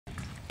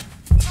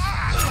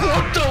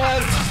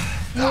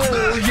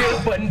ये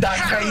बंदा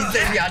कहीं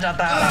से भी आ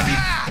जाता है अभी।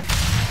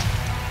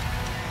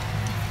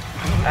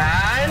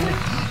 एंड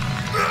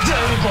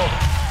देखो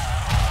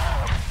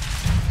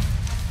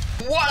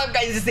What up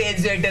guys, this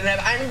is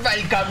and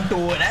welcome to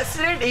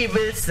Resident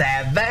Evil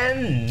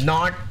 7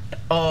 Not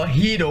a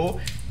Hero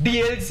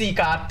DLC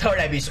का third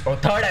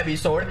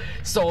episode.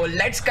 So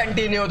let's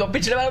continue. तो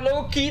पिछले बार हम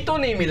लोगों को की तो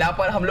नहीं मिला,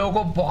 पर हम लोगों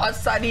को बहुत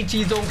सारी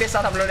चीजों के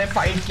साथ हम लोगों ने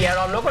फाइट किया और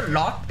हम लोगों को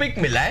लॉक पिक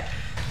मिला है।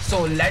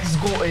 So let's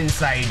go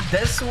inside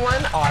this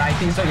one. और आई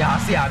थिंक सो यहाँ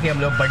से आगे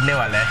हम लोग बढ़ने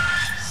वाले हैं।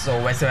 सो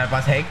वैसे मेरे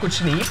पास है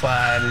कुछ नहीं,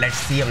 पर लेट्स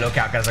सी हम लोग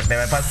क्या कर सकते हैं।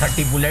 मेरे पास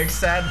 30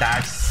 बुलेट्स है।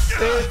 That's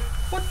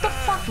what the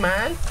fuck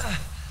man,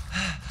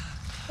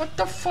 What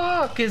the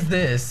fuck is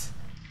this?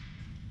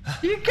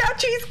 ये क्या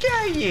चीज, क्या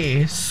है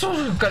ये?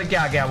 सुर करके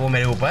आ गया वो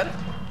मेरे ऊपर।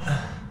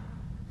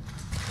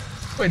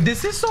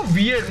 This is so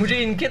weird। मुझे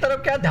इनके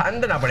तरफ क्या ध्यान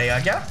देना पड़ेगा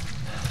क्या?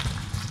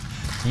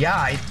 Yeah,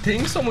 I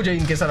think so। मुझे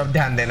इनके तरफ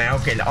ध्यान देना है।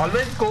 Okay,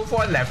 always go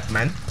for left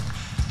man।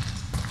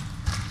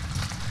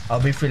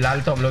 अभी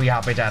फिलहाल तो हम लोग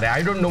यहाँ पे जा रहे हैं।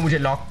 I don't know मुझे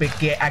लॉक पिक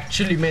की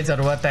एक्चुअली में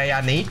जरूरत है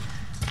या नहीं।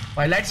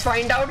 Let's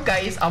find out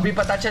guys। अभी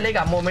पता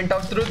चलेगा। मोमेंट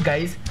ऑफ ट्रूथ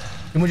गाइस,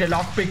 मुझे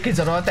लॉक पिक की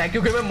जरूरत है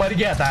क्योंकि मैं मर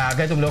गया था,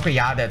 अगर तुम लोगों को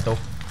याद है तो।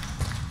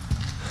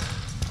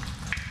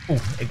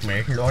 एक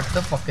minute, what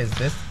the fuck is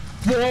this?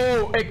 वो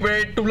एक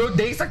मिनट, तुम लोग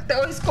देख सकते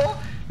हो इसको।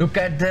 Look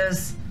at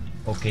this.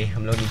 ओके,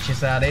 हम लोग नीचे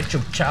से आ रहे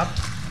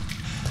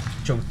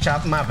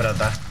चुपचाप माप रहा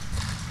था।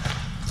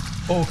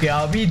 ओके,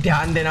 अभी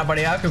ध्यान देना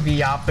पड़ेगा क्योंकि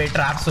यहाँ पे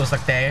ट्रैप्स हो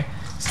सकते हैं।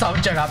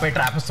 सब जगह पे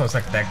ट्रैप्स हो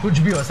सकता है, कुछ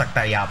भी हो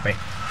सकता है यहाँ पे।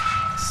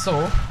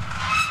 So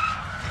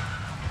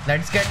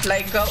let's get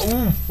like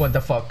what the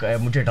fuck.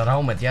 मुझे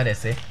डराओ मत यार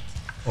ऐसे।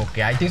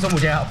 ओके, आई थिंक सो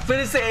मुझे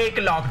फिर से एक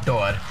लॉक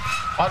डोर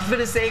और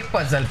फिर से एक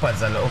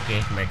पजल। ओके,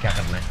 मैं क्या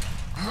करना है?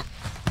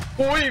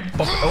 ओह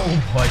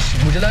हश,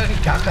 मुझे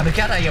लगा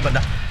क्या रहा है ये बंदा।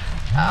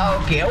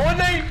 ओके, ओ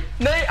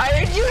नहीं I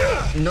hate you.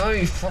 No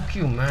fuck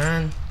you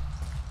man.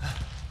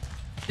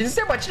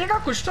 इनसे बचने का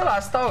कुछ तो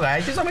रास्ता होगा।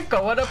 आई थिंक सो मैं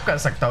कवर अप कर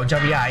सकता हूँ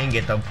जब ये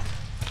आएंगे तब।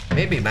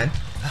 May be man,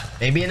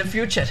 may be in the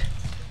future.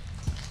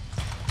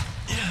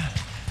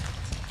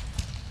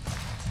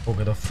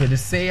 Okay, तो फिर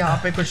से यहाँ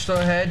पे कुछ तो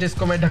है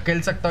जिसको मैं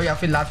ढकेल सकता हूँ या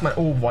फिर लात मार।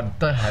 Oh what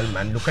the hell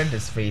man, look at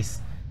this face,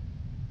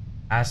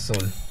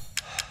 asshole.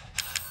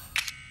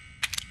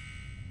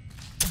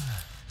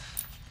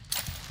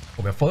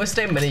 Okay, first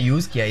time मैंने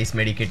यूज किया इस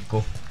मेडिकेट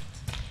को।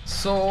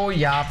 सो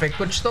यहाँ पे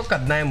कुछ तो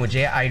करना है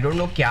मुझे। आई डोंट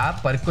नो क्या,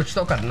 पर कुछ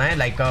तो करना है।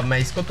 लाइक मैं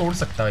इसको तोड़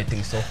सकता हूँ आई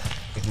थिंक सो।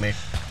 एक मिनट,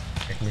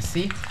 लेट मी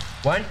सी।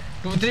 1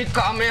 2 3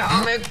 काम है।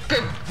 हमें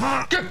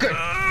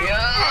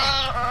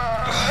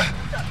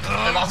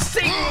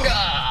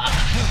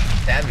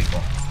There we go।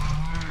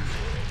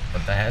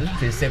 What the hell?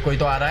 फिर से कोई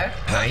तो आ रहा है।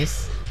 Nice,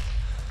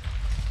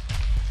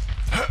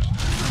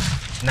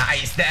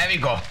 nice, there we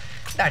go।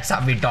 That's how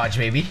we dodge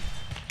baby।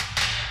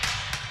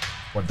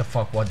 What the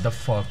fuck? What the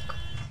fuck?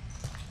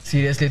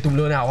 Seriously, तुम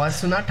लोगों ने आवाज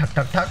सुना? ठक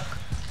ठक ठक।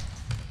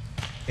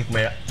 एक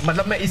मिनट,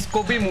 मतलब मैं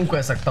इसको भी मूव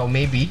कर सकता हूँ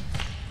maybe।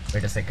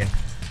 Wait a second।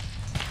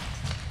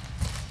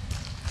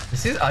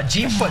 This is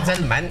अजीब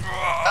पजल मैन।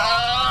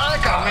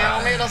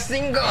 मेरा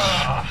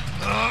सिंगर।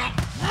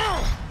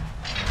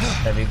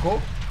 There we go।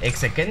 एक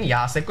सेकेंड,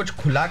 यहाँ से कुछ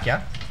खुला क्या?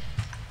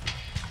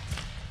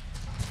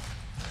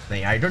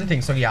 नहीं, आई डोंट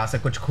थिंक सो यहाँ से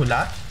कुछ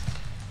खुला।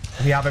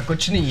 यहाँ पे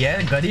कुछ नहीं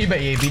है, गरीब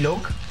है ये भी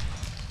लोग।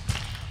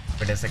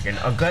 वेट अ सेकेंड,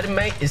 अगर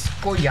मैं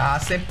इसको यहाँ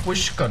से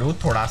पुश करूँ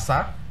थोड़ा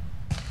सा।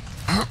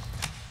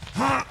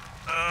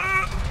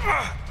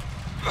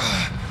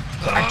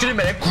 तो एक्चुअली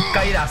मैंने खुद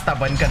का ही रास्ता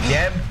बंद कर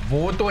दिया है,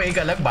 वो तो एक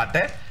अलग बात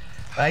है।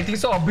 आई थिंक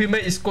सो अभी मैं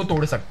इसको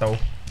तोड़ सकता हूँ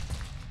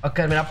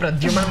अगर मेरा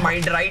प्रद्युमन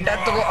माइंड राइट है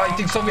तो। I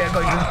think so we are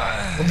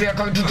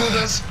going to do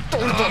this.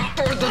 तोड़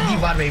दो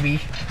दीवार बेबी,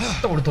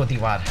 तोड़ दो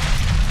दीवार।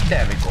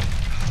 There we go.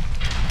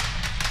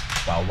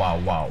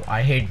 Wow,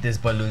 I hate this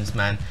balloons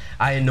man.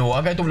 I know,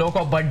 अगर तुम लोगों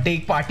को बर्थडे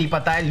पार्टी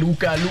पता है,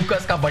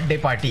 लूकस का बर्थडे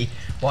पार्टी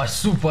बहुत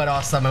सुपर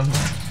ऑसम है।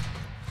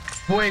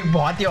 वो एक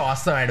बहुत ही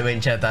ऑसम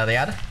एडवेंचर था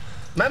यार।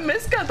 मैं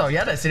मिस करता हूँ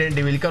यार रेसिडेंट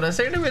इविल का।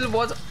 रेसिडेंट इविल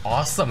वाज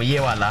ऑसम ये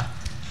वाला।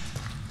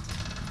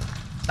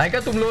 लाइक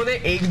तुम लोगों ने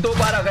 1-2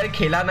 बार अगर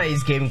खेला ना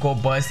इस गेम को,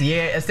 बस ये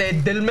ऐसे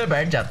दिल में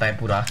बैठ जाता है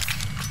पूरा।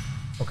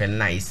 Okay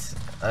nice,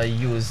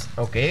 use.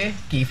 ओके,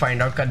 की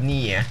फाइंड आउट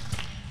करनी है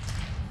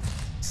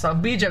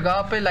सभी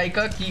जगह पे। लाइक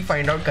की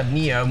फाइंड आउट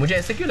करनी है। मुझे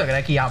ऐसे क्यों लग रहा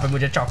है कि यहाँ पे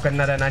मुझे चौकन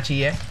न रहना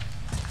चाहिए?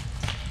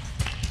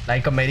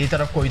 लाइक मेरी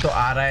तरफ कोई तो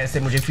आ रहा है, ऐसे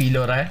मुझे फील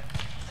हो रहा है।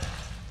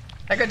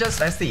 लाइक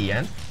जस्ट ऐसे ही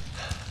है,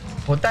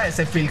 होता है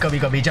ऐसे फील कभी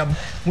कभी। जब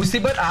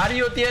मुसीबत आ रही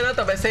होती है ना,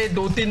 तब ऐसे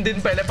 2-3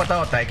 दिन पहले पता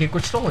होता है कि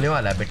कुछ तो होने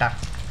वाला है बेटा,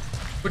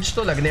 कुछ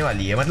तो लगने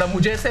वाली है। मतलब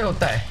मुझे ऐसे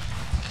होता है,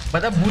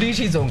 मतलब बुरी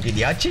चीजों के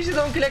लिए। अच्छी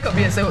चीजों के लिए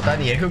कभी ऐसे होता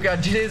नहीं है, क्योंकि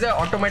अच्छी चीजें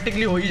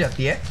ऑटोमेटिकली हो ही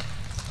जाती है।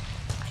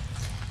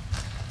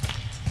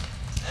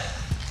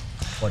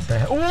 What the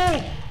hell? Oh,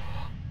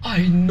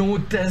 I know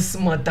this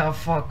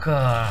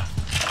motherfucker।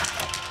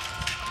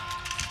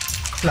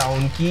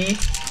 Clown की।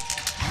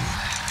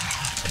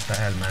 What the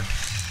hell man?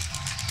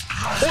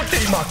 ओ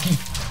तेरी माँ की।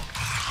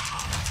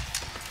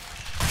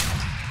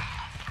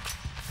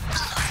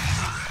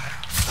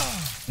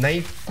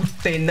 नहीं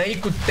कुत्ते, नहीं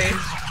कुत्ते,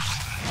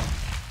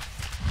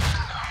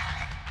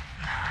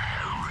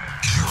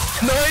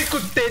 नहीं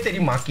कुत्ते, तेरी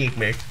माँ की। 1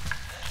 मिनट,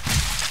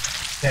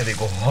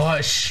 देखो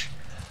हश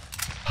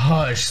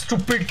हश,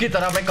 स्टूपिड की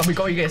तरह मैं कभी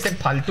कभी कैसे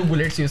फालतू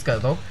बुलेट्स यूज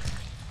करता हूँ।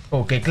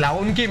 ओके,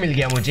 क्लाउन की मिल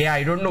गया मुझे।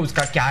 आई डोंट नो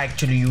उसका क्या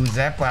एक्चुअली यूज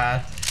है,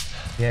 पर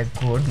ये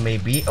good may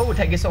be. Oh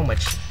thank you so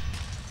much.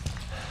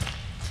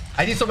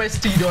 I think so मैं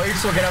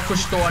स्टीरॉइड्स वगैरह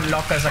कुछ तो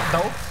अनलॉक कर सकता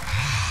हूँ।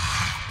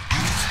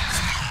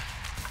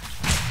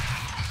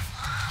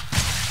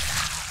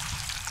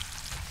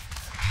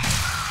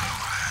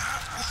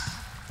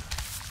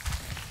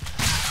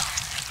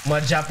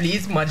 मर जा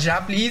प्लीज, मर जा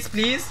please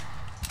please.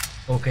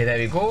 Okay there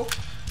we go.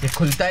 ये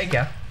खुलता है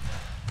क्या?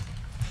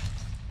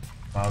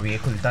 वाह, ये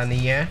खुलता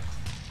नहीं है।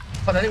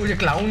 पता नहीं मुझे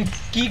क्लाउन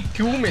की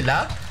क्यों मिला,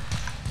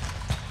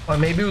 और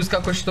मे बी उसका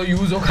कुछ तो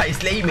यूज होगा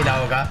इसलिए ही मिला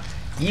होगा।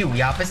 ये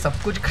यहाँ पे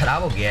सब कुछ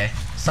खराब हो गया है,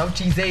 सब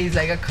चीजें इज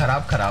लाइक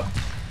खराब खराब।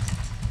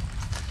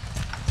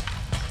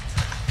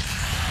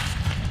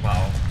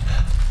 वाओ,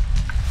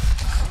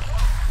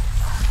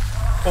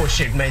 ओह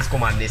शिट, मैं इसको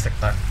मार नहीं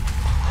सकता।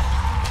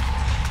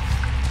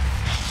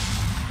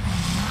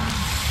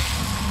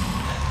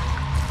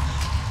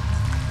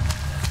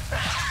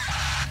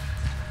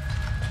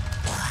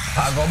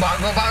 भागो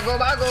भागो भागो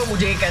भागो।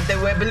 मुझे ये कहते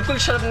हुए बिल्कुल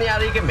शर्म नहीं आ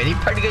रही कि मेरी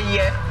फट गई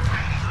है।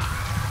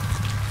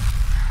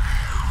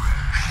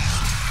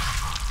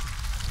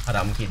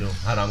 हराम की दो,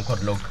 हराम खोर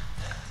लोग।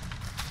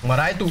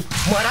 मराए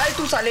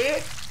तू साले।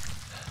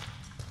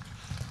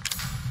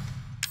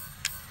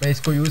 मैं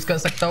इसको यूज कर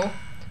सकता हूँ।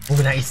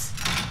 Oh nice,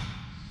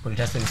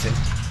 kulcha SIM.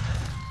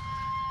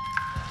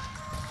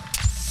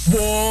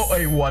 वो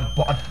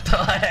व्हाट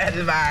द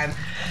हेल मैन,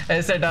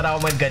 ऐसे डराओ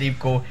मत गरीब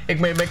को।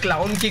 एक मिनट, मैं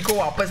क्लाउन की को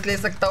वापस ले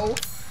सकता हूँ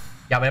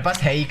या मेरे पास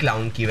है ही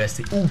क्लाउन की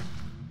वैसे?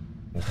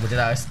 मुझे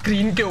लगा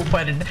स्क्रीन के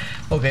ऊपर।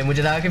 ओके,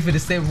 मुझे लगा कि फिर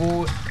से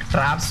वो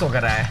ट्रैप्स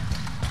वगैरह है।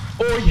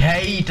 ओह है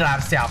ही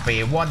ट्रैप्स यहाँ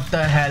पे। What the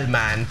hell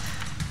man,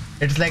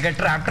 it's like a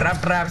trap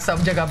trap trap,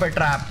 सब जगह पे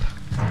ट्रैप।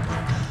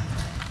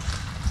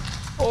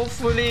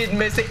 होपफुली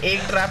इनमें से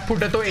एक ट्रैप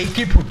फूटे तो एक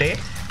ही फूटे,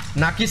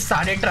 ना कि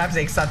सारे ट्रैप्स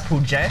एक साथ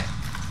फूट जाए।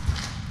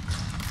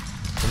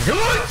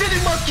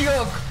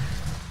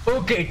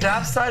 Okay,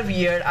 traps are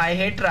weird, I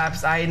hate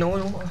traps, I know.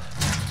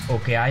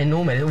 Okay I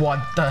know man,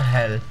 what the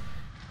hell.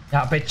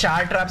 यहाँ पे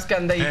 4 ट्रैप्स के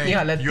अंदर इतनी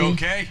हालत थी।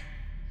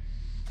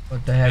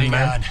 What the hell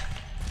man.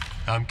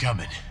 I'm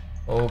coming.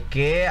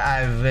 Okay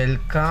I will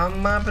come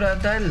my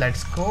brother,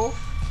 let's go.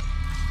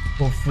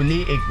 Hopefully,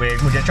 एक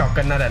minute, मुझे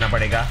चौकन्ना ना रहना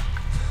पड़ेगा।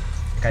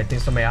 आई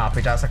थिंक तो मैं यहाँ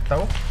पे जा सकता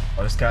हूँ,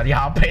 और उसके बाद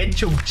यहाँ पे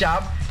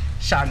चुपचाप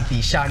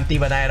शांति शांति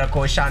बनाए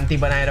रखो, शांति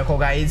बनाए रखो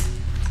guys.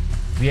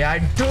 We are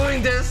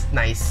doing this.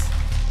 Nice,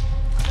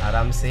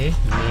 आराम से।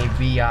 मे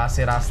बी यहाँ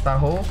से रास्ता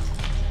हो,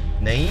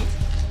 नहीं,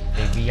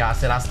 मे बी यहाँ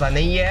से रास्ता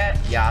नहीं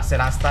है, यहाँ से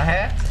रास्ता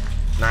है।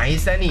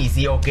 Nice and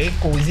easy. Okay,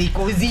 Cozi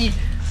Cozi.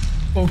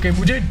 Okay,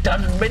 मुझे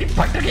डर, मेरी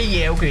फट गई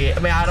है। ओके,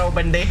 मैं आ रहा हूँ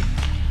बंदे।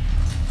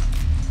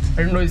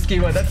 आई डोंट नो, इसकी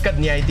मदद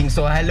करनी। I think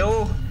so. Hello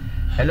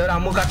hello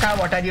Ramu काका,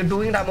 what are you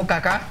doing Ramu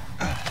काका?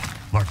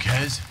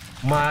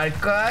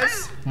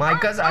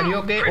 Marcus are you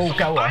okay? ओ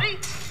क्या हुआ?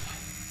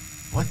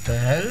 व्हाट द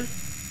हेल,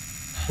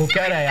 वो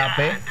क्या रहा है यहाँ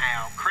पे?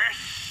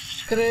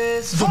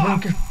 Chris,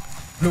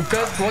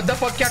 Lucas, what the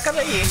fuck, क्या कर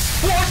रही है?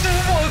 What the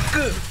fuck.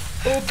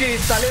 ओके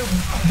साले,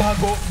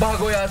 भागो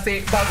भागो यहाँ से,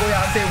 भागो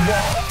यहाँ से।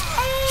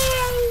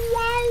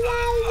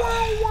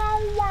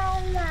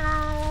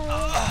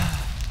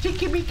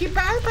 चिकी बिकी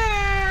पाव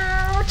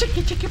पाव,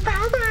 चिकी चिकी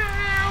पाव पाव।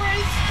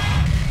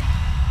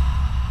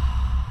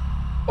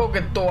 ओके,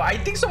 तो आई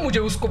थिंक सो मुझे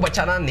उसको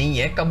बचाना नहीं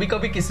है। कभी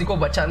कभी किसी को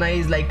बचाना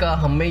इज लाइक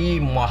हमें ही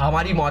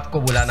हमारी मौत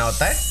को बुलाना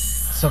होता है।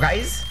 सो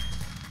गाइज,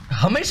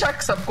 हमेशा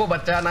सबको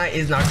बचाना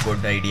इज नॉट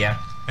गुड आइडिया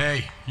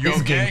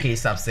इस गेम के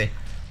हिसाब से।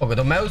 ओके,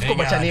 तो मैं उसको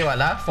बचाने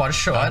वाला for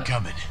sure.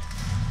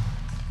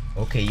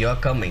 Okay, you are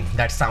coming,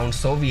 that sound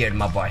so weird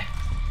my boy.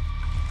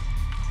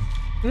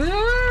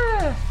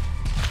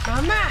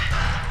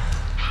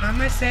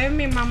 Mama, save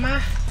me, Mama.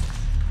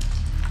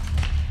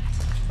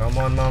 Come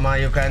on, Mama,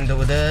 you can do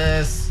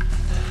this.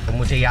 तो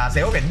मुझे यहाँ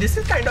से, okay, this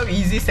is kind of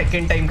easy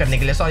second time करने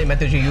के लिए। Sorry, मैं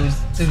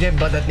तुझे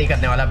मदद नहीं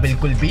करने वाला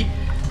बिल्कुल भी,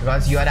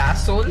 बिकॉज यू आर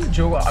एसोल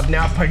जो अपने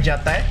आप फट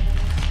जाता है।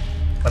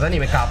 पता नहीं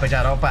मैं कहाँ पे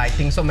जा रहा हूँ, पर आई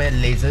थिंक सो मैं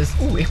लेजर्स।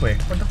 एक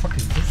minute, what the fuck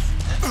is this?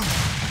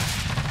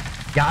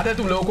 याद है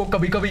तुम लोगों को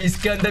कभी कभी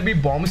इसके अंदर भी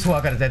बॉम्ब्स हुआ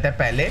करते थे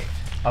पहले,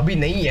 अभी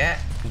नहीं है।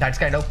 That's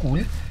kind of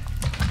cool.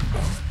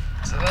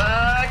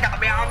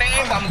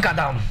 बम का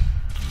दम।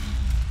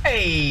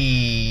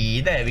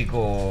 Hey, there we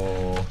go.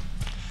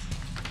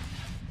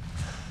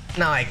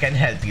 Now I can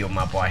help you,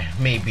 my boy.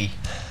 Maybe.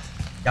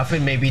 या फिर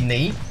maybe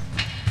नहीं।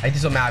 आई थिंक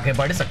सो मैं आगे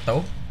बढ़ सकता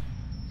हूँ।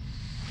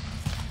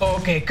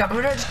 ओके,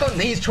 कॉमरेड्स को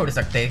नहीं छोड़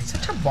सकते।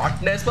 अच्छा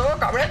बॉटनेस पर वो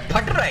कॉमरेड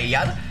फट रहा है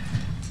यार,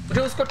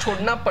 मुझे उसको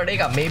छोड़ना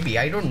पड़ेगा may be,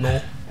 I don't know.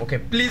 Okay,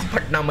 please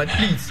फटना मत,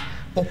 please.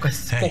 Focus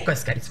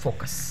focus guys,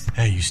 focus.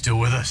 Hey, you still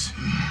with us?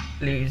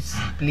 Please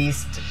please,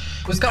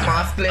 उसका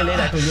मास्क ले ले,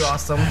 दैट विल बी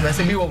ऑसम।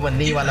 वैसे भी वो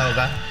बनने ही वाला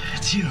होगा।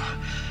 It's you.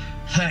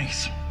 Thanks.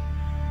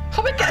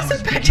 हमें कैसे I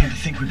was beginning to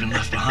think we've been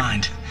left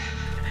behind.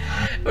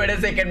 Wait a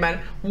second, man.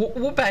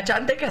 वो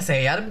पहचानते कैसे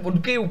हैं यार?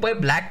 उनके ऊपर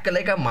ब्लैक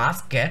कलर का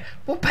मास्क है.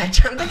 वो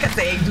पहचानते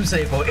कैसे एक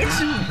दूसरे को? It's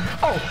you.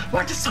 Oh,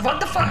 what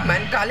the fuck,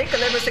 man? काले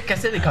कलर में से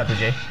कैसे दिखा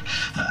तुझे?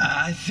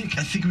 I think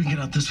we can get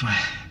out this way.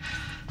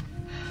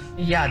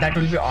 Yeah, that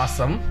will be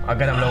awesome.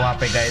 अगर हम लोग वहाँ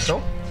पे गए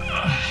तो.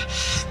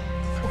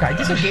 Okay,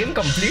 is the game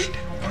complete?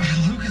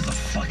 Luke is a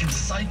fucking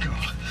psycho.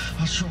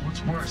 Not sure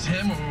what's worse,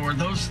 him or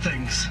those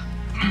things.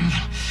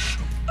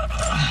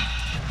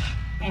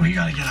 We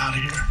gotta get out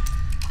of here.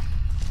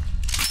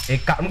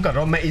 एक काम कर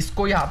रहा हूँ मैं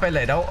इसको यहाँ पे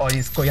ले रहा हूँ और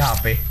इसको यहाँ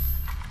पे.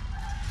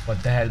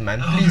 What the hell,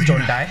 man? Please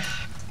don't die.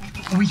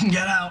 We can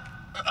get out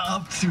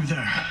up through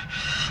there.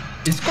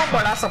 इसको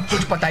बड़ा सब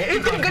कुछ पता है.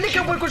 एक तुम गली के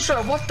ऊपर कुछ.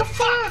 What the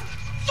fuck?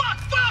 Fuck!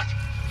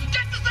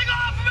 Get this thing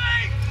off of me!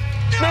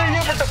 नहीं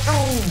ये पता.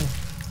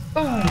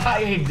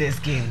 I hate this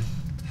game.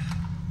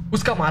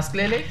 उसका मास्क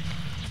ले ले.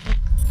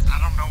 I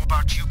don't know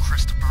about you,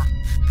 Christopher,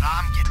 but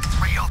I'm getting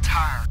real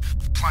tired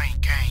of playing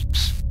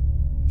games.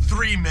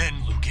 3 men,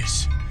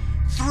 Lucas.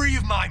 3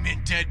 of my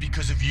men dead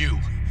because of you.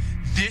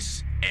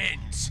 This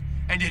ends,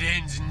 and it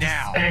ends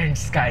now.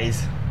 Ends,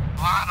 guys.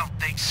 Well, I don't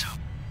think so.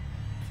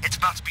 It's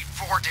about to be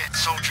 4 dead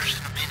soldiers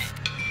in a minute.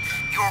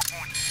 You're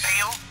going to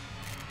fail,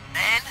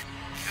 then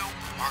you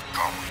are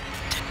going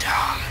to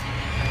die.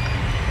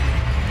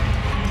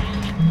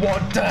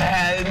 What the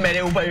hell? मेरे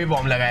ऊपर भी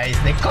bomb लगाया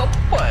इसने. कब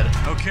पर?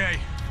 Okay,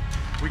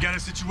 we got a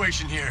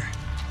situation here.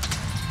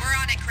 We're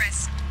on it,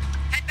 Chris.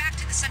 Head back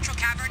to the central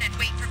cavern and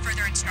wait for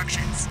further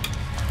instructions.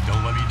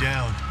 Don't let me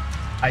down.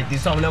 I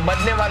think सब लोग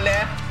मरने वाले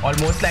हैं.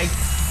 Almost like.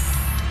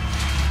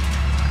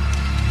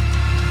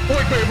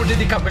 Wait, मुझे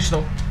दिखा कुछ तो.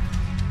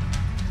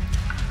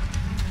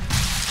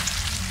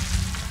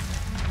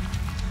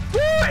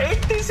 वो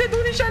 80 से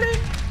 2 निशाने.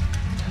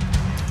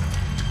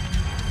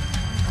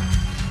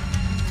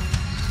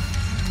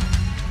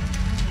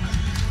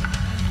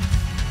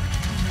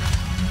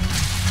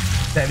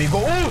 There we go.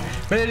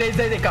 मैंने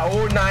लेज़र देखा.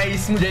 Oh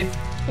nice. मुझे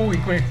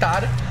एक मिनट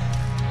तार.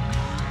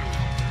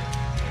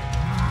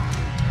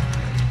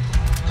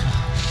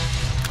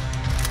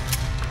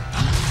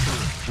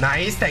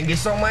 Nice. Thank you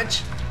so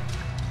much.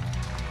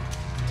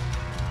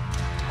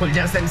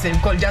 Kulja sim.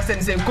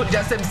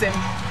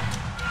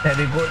 There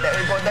we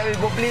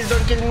go. Please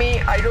don't kill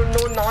me. I don't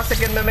know 9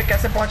 second में मैं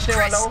कैसे पहुंचने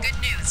वाला हूँ. Good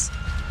news.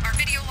 Our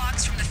video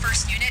logs from the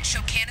first unit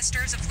show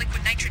canisters of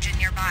liquid nitrogen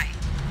nearby.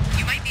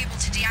 You might be able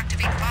to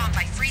deactivate the bomb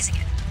by freezing it.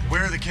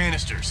 Where are the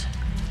canisters?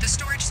 The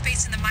storage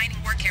space in the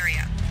mining work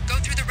area. Go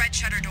through the red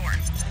shutter door.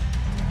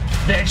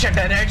 Red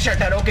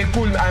shutter. Okay,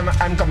 cool.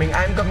 I'm coming.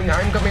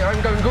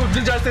 Go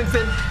to Justin.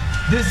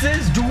 This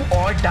is do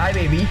or die,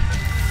 baby.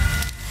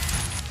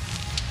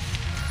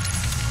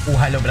 Oh,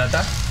 hello,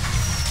 brother.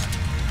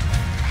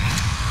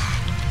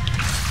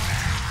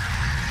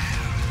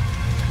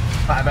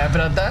 Bye,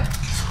 brother.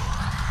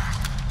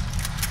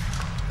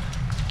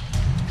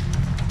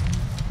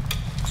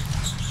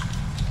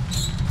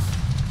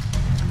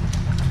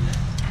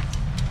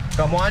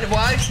 Come on,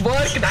 work.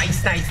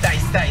 Nice.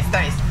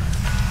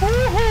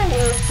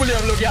 Hopefully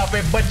हम लोग यहाँ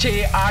पे बचे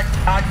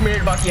 8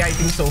 minute बाकी. I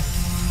think so.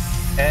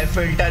 Air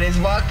filter is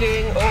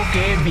working.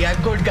 Okay, we are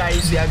good,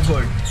 guys. We are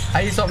good.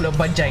 आई सब लोग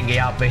बच जाएंगे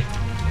यहाँ पे.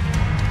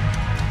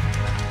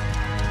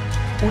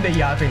 नहीं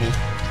यहाँ पे नहीं.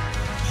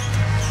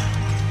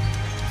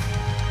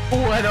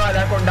 Hello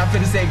anaconda.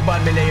 फिर से एक बार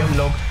मिले हम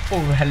लोग.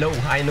 Hello.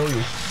 I know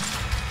you.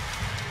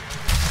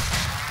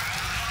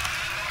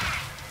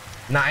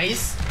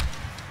 Nice.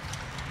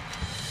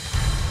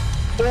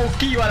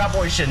 की वाला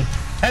पोजीशन.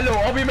 हेलो.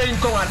 अभी मैं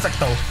इनको मार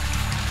सकता हूँ.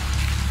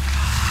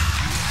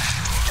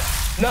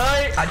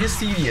 नहीं. Are you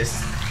serious?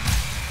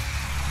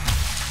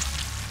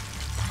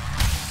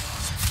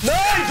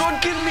 नहीं. Don't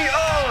kill me.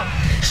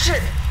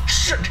 Shit.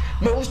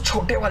 मैं उस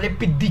छोटे वाले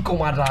पिद्दी को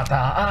मार रहा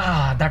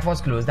था. That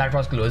was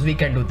close. We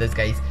can do this,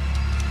 guys.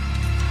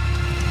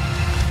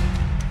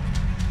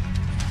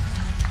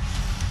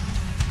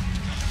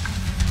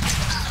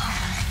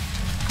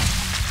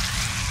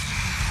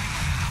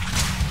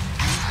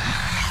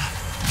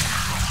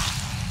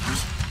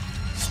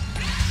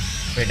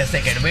 Wait a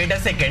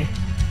second.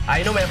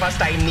 I know मेरे पास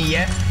टाइम नहीं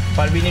है,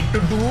 पर we need to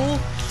do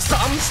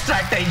some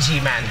strategy,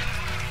 man.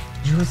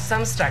 Use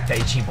some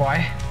strategy,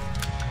 boy.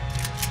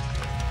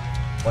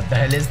 What the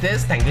hell is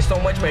this? Thank you so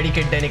much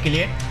medikit देने के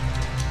लिए.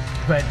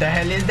 What the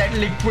hell is that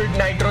liquid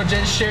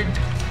nitrogen shit?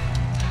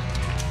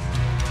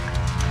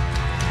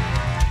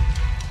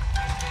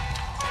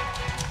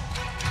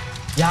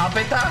 यहाँ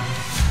पे था.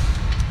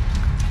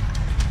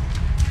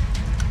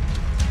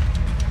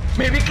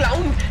 Maybe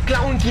clown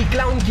key.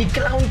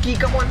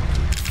 Come on.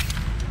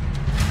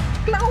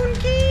 Clown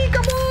key.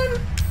 Come on.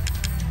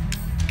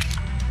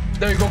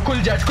 There we go.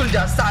 खुल जा.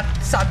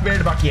 7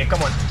 minute बाकी है.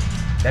 Come on.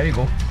 There we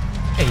go.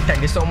 Hey,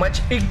 thank you so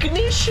much.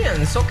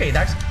 Ignitions. Okay,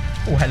 that's.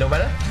 Oh, hello,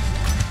 brother.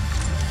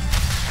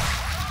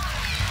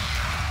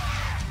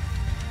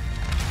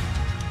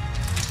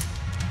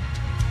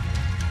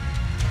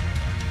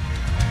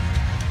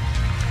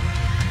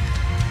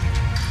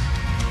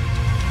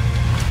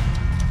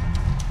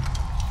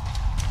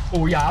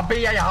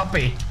 यहाँ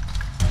पे.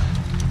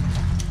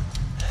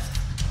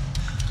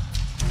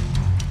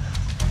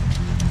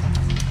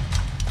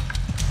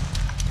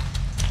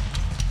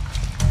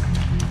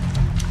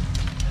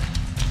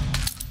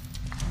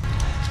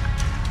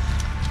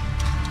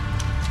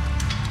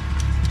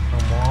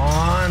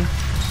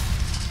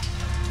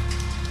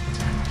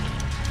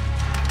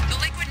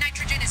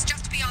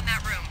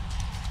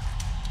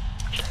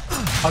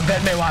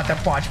 अगर मैं वहां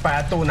तक पहुंच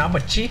पाया तो ना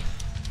बच्ची,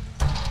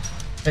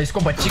 मैं इसको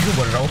बच्ची क्यों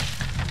बोल रहा हूँ,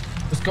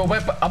 उसके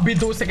ऊपर अभी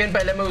 2 सेकंड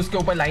पहले मैं उसके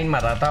ऊपर लाइन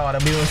मार रहा था और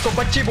अभी मैं उसको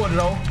बच्ची बोल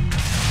रहा हूँ।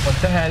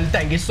 What the hell?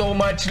 Thank you so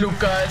much,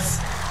 Lucas.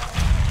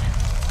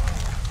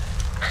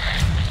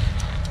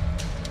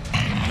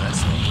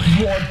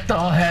 What the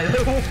hell?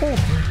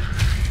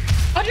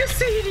 Are you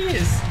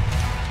serious?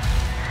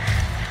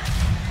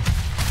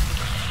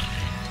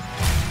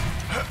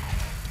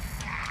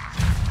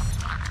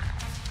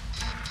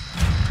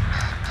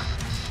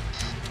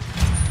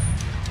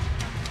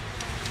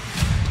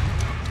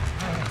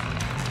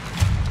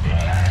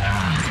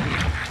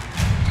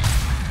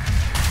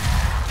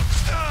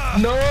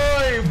 No,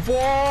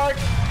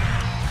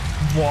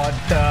 what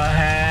the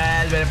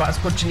hell? मेरे पास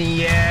कुछ नहीं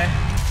है।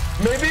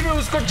 Maybe मैं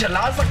उसको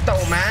जला सकता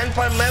हूँ मैन,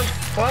 पर मैं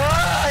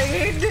I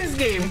hate this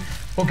game.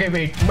 Okay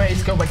wait, मैं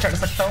इसके ऊपर चढ़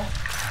सकता हूँ?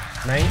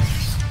 नहीं,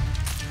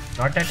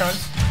 not at all.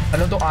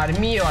 हेलो तो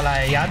आर्मी वाला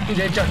है यार,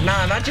 तुझे चढ़ना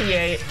आना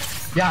चाहिए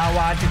यहाँ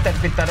वहाँ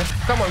तितर पितर।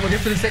 कम ऑन, मुझे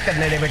फिर से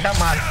करने दे बेटा,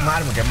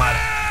 मार मुझे मार।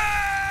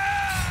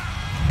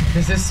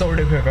 This is so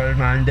difficult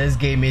man, this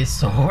game is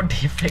so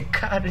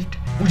difficult.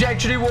 मुझे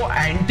एक्चुअली वो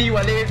एंटी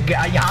वाले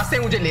यहाँ से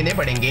मुझे लेने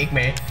पड़ेंगे। एक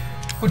में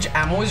कुछ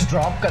एमोज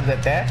ड्रॉप कर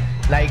देते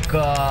हैं, लाइक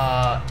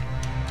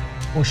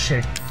ओह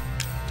शिट,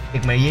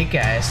 एक में ये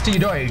क्या है,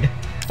 steroid.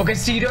 Okay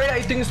steroid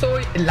I think so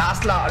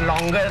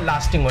longer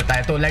lasting होता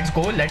है, तो let's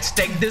go, let's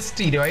take this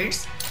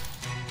steroids,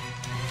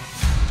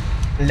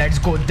 let's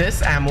go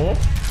this ammo,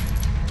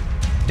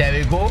 there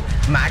we go,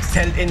 max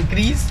health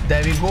increase,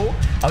 there we go।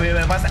 अभी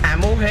मेरे पास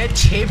एमो है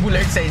 6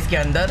 बुलेट्स है इसके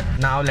अंदर।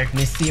 नाउ लेट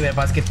मी सी मेरे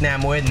पास कितने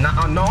एमो है,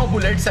 9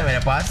 बुलेट्स है मेरे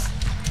पास,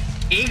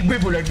 एक भी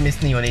बुलेट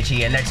मिस नहीं होनी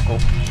चाहिए। Let's go.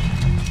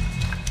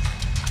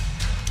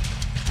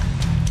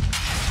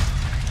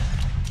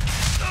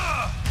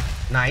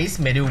 नाइस,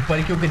 मेरे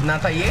ऊपर क्यों कितना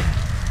था ये?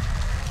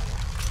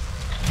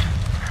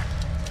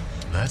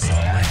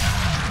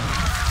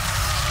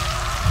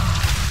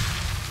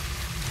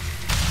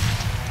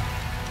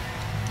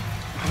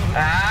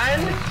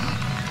 And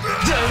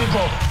there we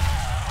go।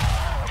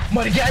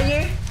 मर गया ये?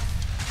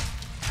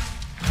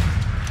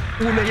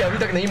 नहीं, अभी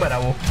तक नहीं मरा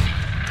वो।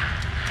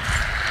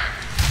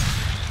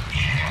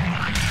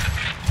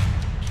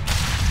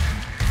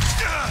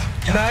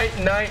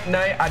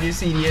 नहीं, are you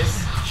serious?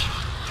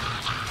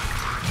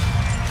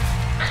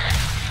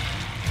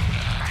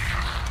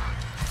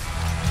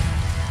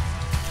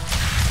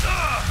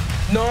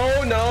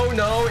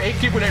 No, एक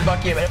ही बुलेट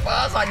बाकी है मेरे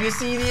पास, are you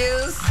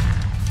serious?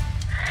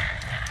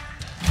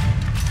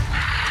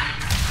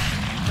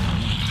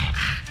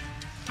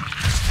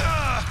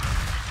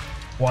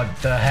 What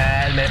the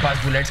hell? मेरे पास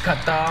बुलेट्स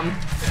खत्म।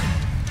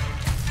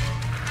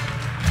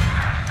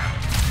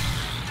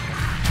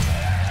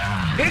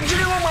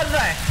 एक्चुअली वो मर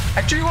रहा है,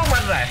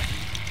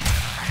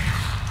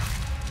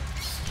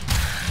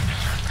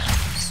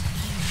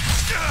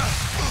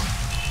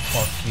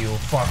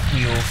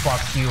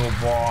 Fuck you,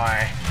 boy.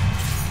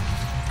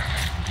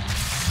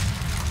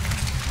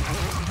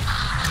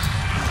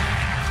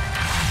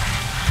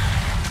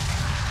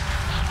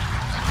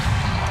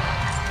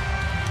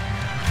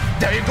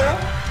 There you go.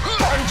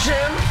 Punch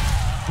him.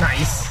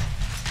 Nice.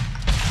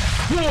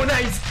 Oh,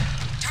 nice.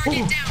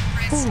 Target down,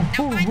 Chris.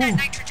 Now find that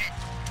nitrogen.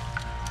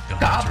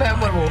 कहाँ पे है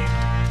पर वो?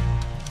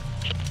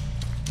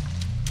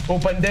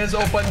 Open this.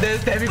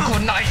 There we go.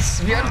 Nice.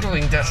 We are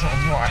doing this, oh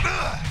boy.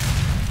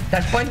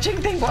 That punching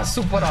thing was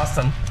super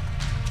awesome.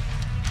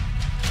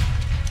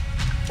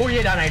 Oh,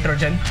 ये रहा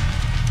nitrogen.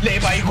 ले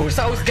भाई,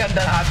 घुसा उसके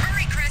अंदर हाथ।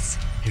 Hurry, Chris.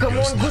 Come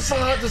on, घुसा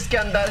हाथ उसके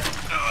अंदर।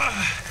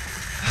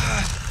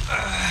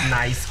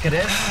 Nice,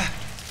 Chris.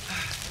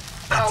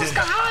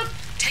 उसका हाथ।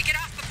 Take it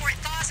off before it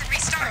thaws and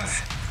restarts.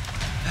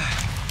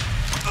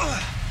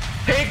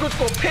 फेंक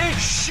उसको, फेंक।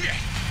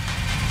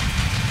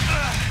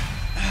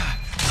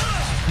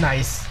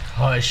 Nice.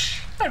 Hush.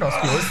 That was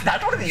close.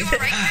 That was easy.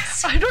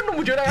 I don't know.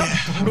 मुझे लगा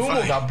रूम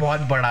होगा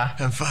बहुत बड़ा.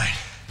 I'm fine.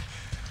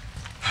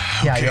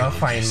 Yeah, Okay, you're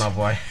fine, Lucas. my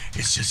boy.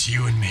 It's just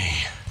you and me.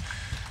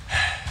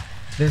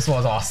 This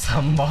was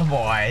awesome, my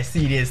boy.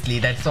 Seriously,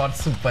 that's not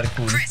super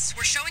cool. Chris,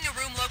 we're showing a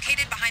room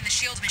located behind the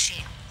shield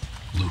machine.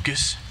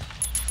 Lucas?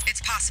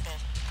 It's possible.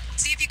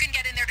 See if you can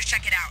get in there to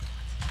check it out.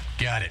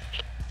 Got it.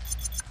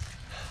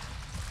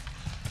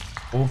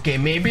 Okay,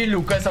 maybe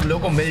Lucas हम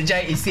लोग को मिल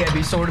जाए इसी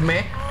episode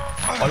में।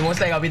 Almost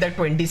like अभी तक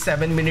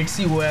 27 minutes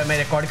ही हुआ है मैं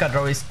रिकॉर्ड कर रहा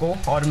हूँ इसको,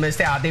 और मैं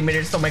से आधे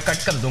मिनट्स तो मैं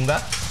कट कर दूंगा,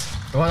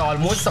 तो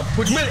ऑलमोस्ट सब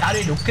कुछ मिल।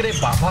 अरे रुक रे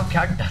बाबा,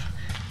 क्या डर,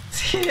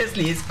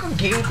 सीरियसली इसको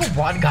गेम को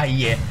बहुत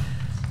घाई है।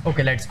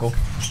 Okay let's go,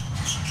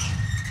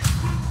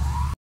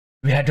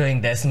 we are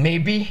doing this. May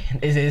be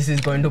this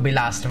is going to be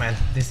last man,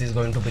 this is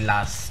going to be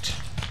last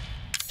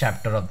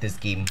chapter of this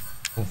game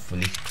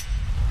hopefully.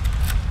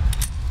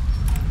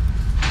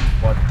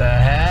 What the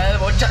hell,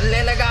 वो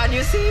चलने लगा, are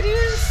you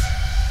serious?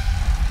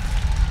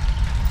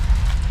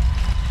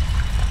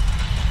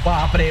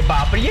 बाप रे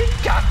बाप रे, ये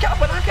क्या क्या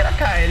बना के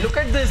रखा है, लुक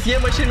एट दिस। ये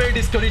मशीन मेरे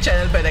डिस्कवरी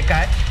चैनल पे देखा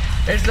है,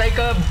 इट्स लाइक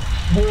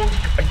वो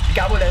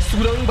क्या बोला है,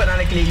 सुरंग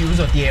बनाने के लिए यूज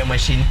होती है ये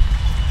मशीन।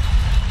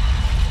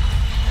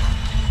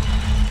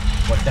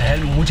 What the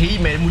hell?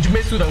 मुझ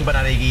में सुरंग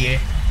बना देगी ये.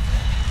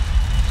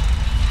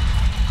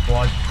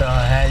 What the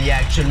hell? ये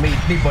एक्चुअल में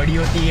इतनी बड़ी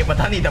होती है,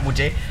 पता नहीं था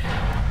मुझे.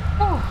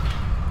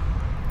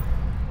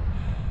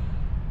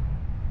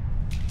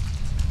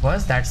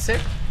 Was that's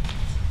it?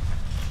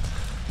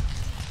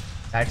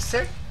 That's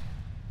it?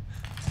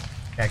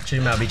 Actually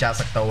मैं अभी जा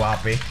सकता हूँ वहाँ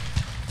पे.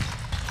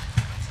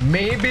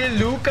 Maybe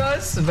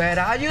Lucas? Where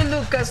are you,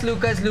 Lucas?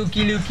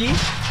 Luki?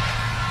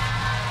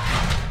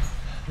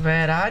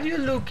 Where are you,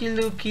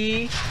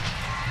 Luki?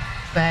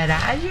 Where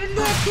are you,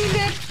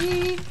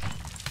 Luki?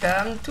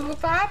 Come to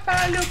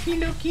Papa,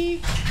 Luki.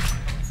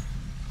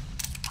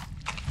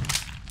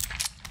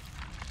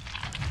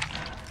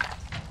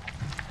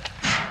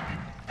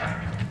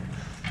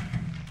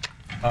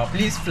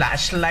 Please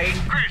flashlight.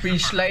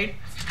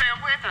 Still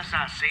with us,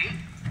 I see.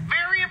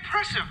 Very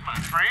impressive, my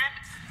friend.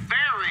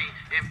 Very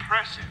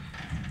impressive.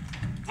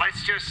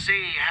 Let's just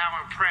see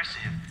how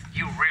impressive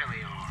you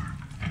really are.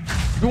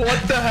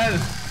 What the hell?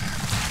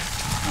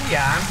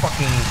 Yeah, I'm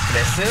fucking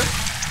impressive.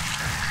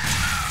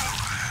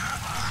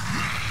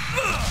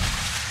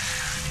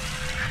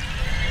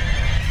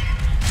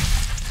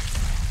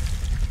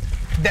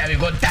 There we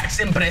go. That's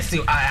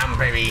impressive. I am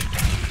very.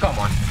 Come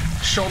on.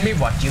 Show me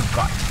what you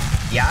got.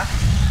 Yeah.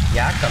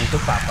 Come to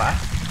Papa.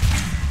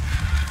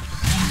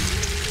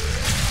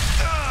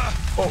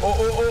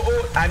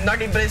 Oh. I'm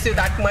not impressive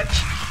that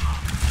much.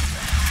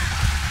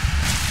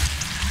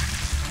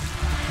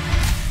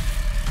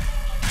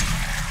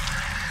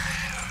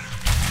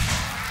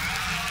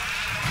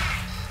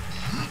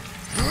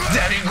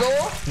 There we go.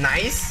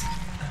 Nice.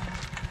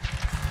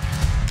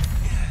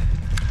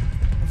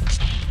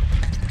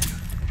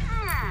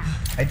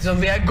 So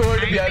we are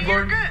good.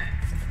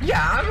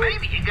 Yeah.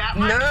 Maybe you got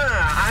lucky.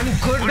 Nah, I'm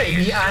good,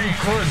 baby. I'm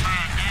good.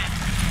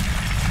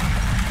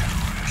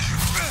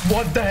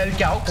 What the hell?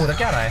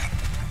 क्या रहा है?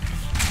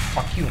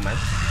 Fuck you, man.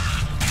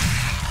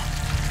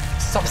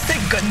 सबसे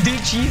गंदी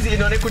चीज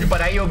इन्होंने कुछ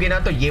बनाई होगी ना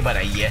तो ये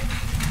बनाई है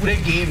पूरे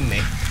गेम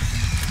में.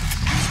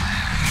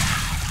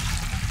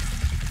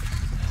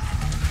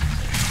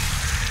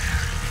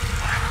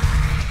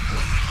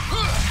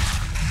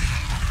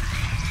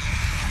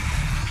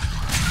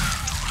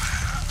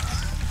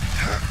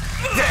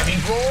 There we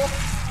go.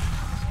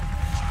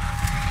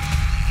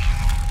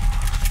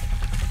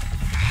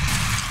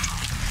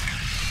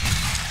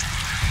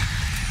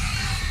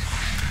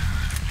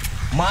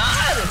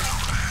 मार.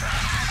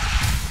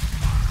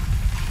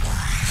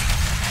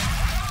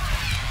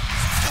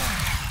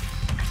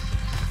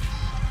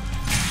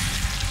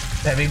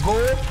 There we go.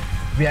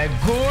 We are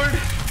good.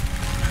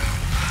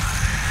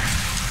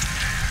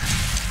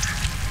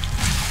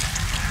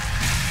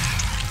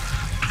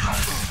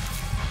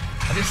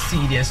 Are you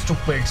serious?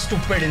 Stupid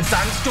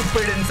insan.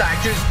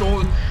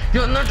 Actually,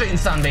 you're not an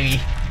insan, baby.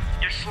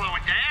 You're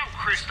slowing down,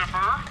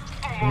 Christopher.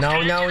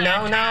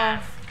 Almost No.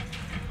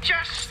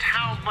 Just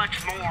how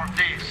much more of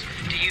this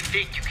do you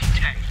think you can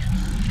take?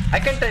 I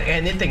can take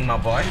anything, my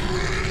boy.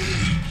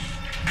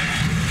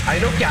 I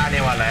know क्या आने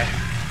वाला है.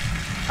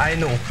 I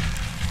know.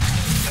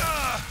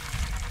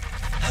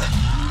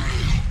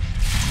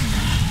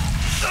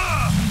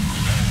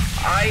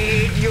 I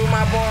hate you,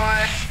 my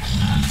boy.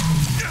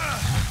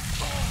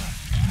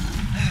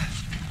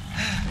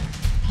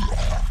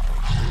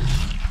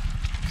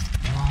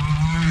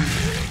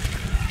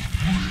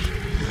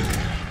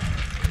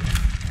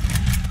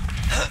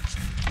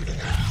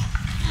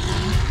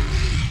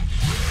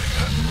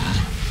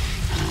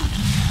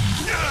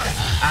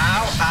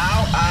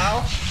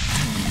 आओ.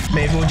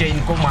 मुझे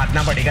इनको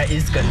मारना पड़ेगा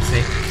इस गन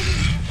से.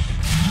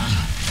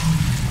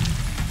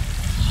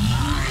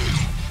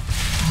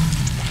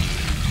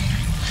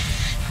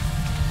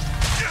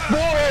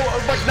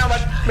 बचना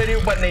मत मेरे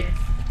ऊपर नहीं.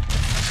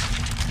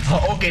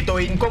 ओके तो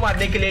इनको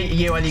मारने के लिए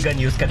ये वाली गन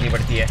यूज करनी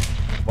पड़ती है.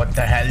 What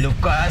the hell,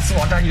 Lucas?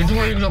 What are you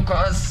doing,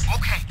 Lucas?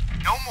 Okay,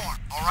 no more,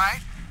 all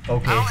right?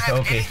 Okay. I don't have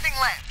anything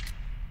left.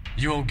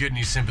 You won't get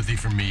any sympathy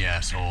from me,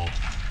 asshole.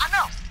 I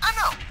know.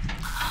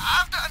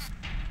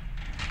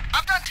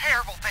 I've done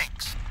terrible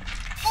things.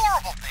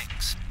 Horrible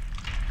things.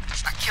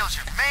 I killed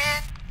your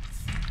man.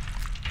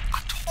 I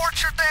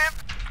tortured them.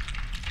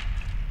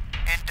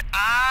 And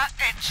I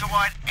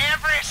enjoyed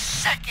every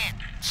second,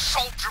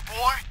 soldier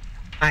boy.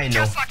 I know.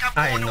 Just like I'm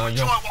going to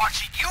enjoy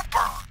watching you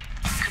burn.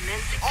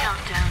 Commencing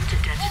countdown to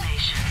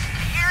detonation.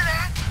 You hear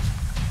that?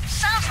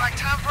 Sounds like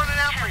time's running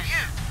out for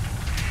you.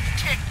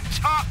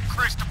 Tick-tock,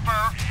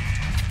 Christopher.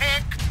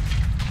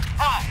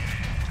 Tick-tock.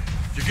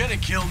 If you're gonna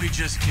kill me,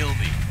 just kill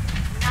me.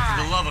 For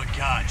the love of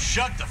God,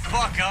 shut the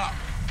fuck up.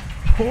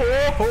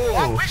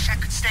 I wish I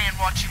could stay and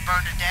watch you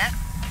burn to death.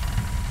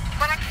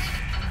 But I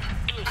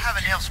can't. I have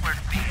it elsewhere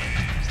to be.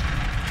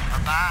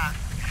 Bye-bye.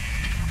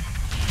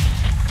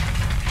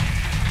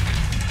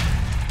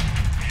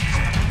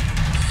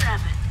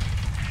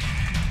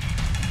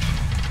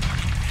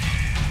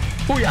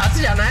 7. यहाँ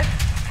से जाना है.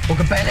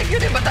 Okay पहले क्यों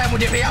नहीं बताया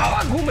मुझे? मैं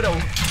यहाँ घूम रहा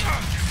हूँ.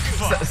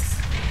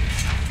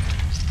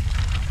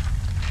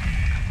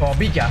 तो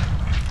अभी क्या?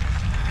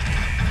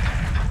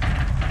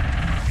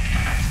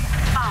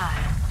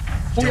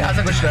 यहाँ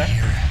से कुछ रहा है.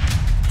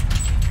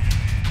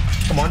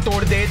 Come on,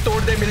 तोड़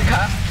दे मिल्खा,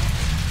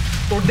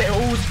 तोड़ दे.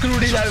 Oh, screw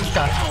ढीला है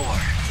उसका.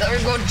 There we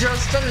go,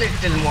 just a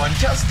little more,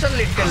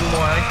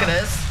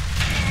 Chris.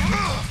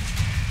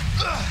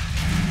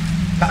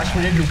 काश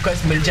मुझे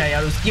लूकस मिल जाए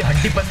यार, उसकी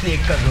हड्डी पसली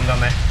एक कर दूंगा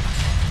मैं.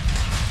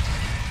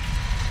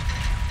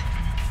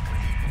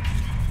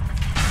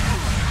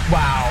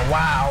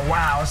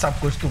 Wow, सब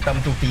कुछ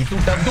टूटम टूटी.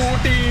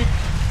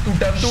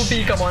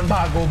 Come on,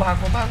 भागो.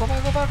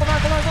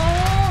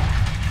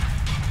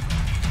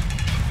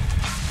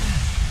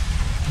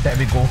 There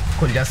we go.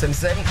 खुल जा सिम.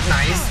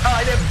 Nice.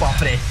 अरे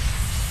बाप रे.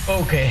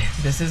 Okay,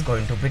 this is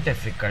going to be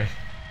difficult.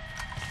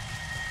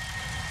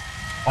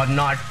 Or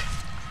not,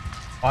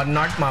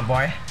 my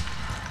boy.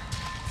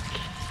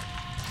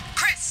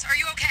 Chris, are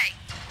you okay?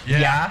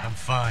 Yeah. I'm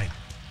fine.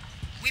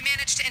 We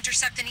managed to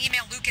intercept an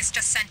email Lucas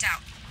just sent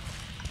out.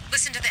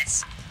 Listen to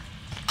this.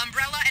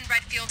 Umbrella and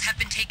Redfield have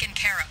been taken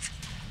care of.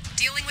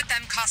 Dealing with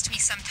them cost me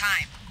some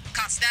time.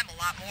 Cost them a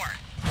lot more.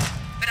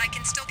 But I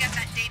can still get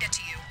that data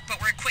to you,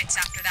 but we're quits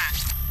after that.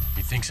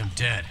 He thinks I'm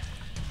dead.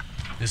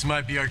 This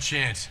might be our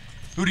chance.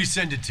 Who'd he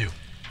send it to?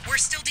 We're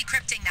still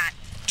decrypting that.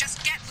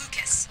 Just get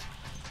Lucas.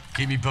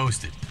 Keep me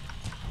posted.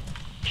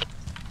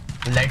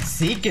 Let's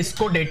see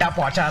किसको data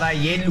पहुंचा रहा है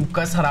ये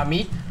लूकस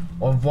हरामी.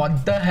 और what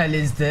the hell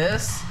is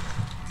this?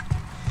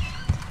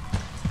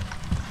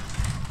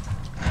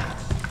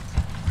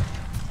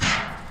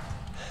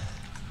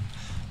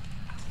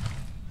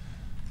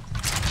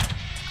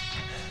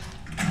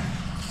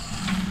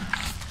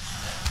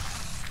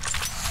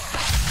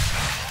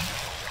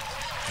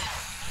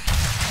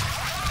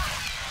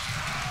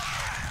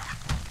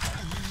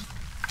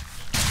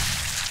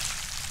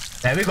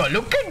 There we go.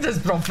 Look at this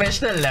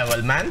professional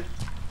level, man.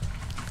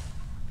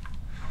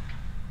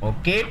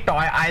 Okay,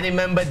 toy. I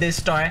remember this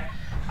toy.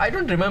 I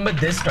don't remember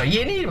this toy.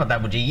 ये नहीं पता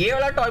मुझे. ये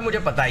वाला toy मुझे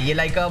पता है. ये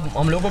like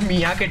हम लोगों को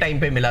मिया के टाइम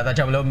पे मिला था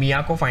जब हम लोग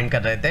मिया को फाइंड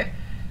कर रहे थे.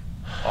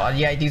 और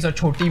ये आई थिंक सो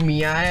छोटी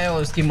मिया है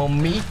और उसकी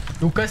मम्मी.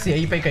 लूकस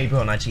यहीं पे कहीं पे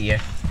होना चाहिए.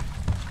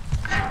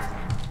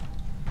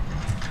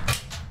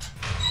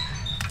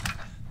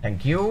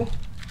 Thank you.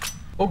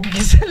 Okay,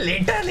 किसे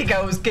लेटर लिखा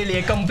है उसके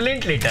लिए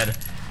कंप्लेंट लेटर.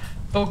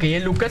 ओके ये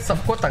लूकस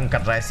सबको तंग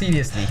कर रहा है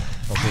seriously.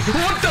 Okay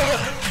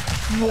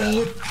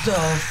what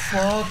the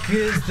fuck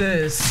is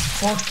this?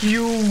 Fuck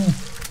you.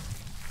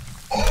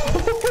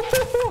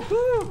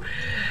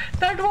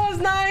 That was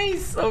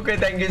nice. Okay,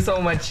 thank you so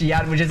much.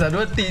 यार मुझे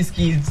जरूरत थी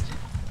इसकी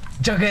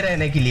जगह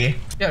रहने के लिए.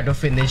 You have to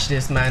finish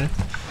this, man.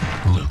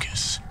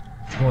 Lucas.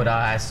 हो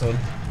रहा है asshole.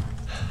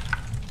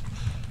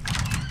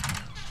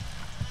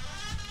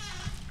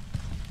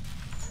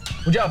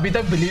 मुझे अभी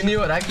तक बिलीव नहीं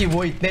हो रहा कि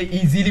वो इतने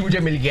इजीली मुझे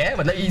मिल गया है.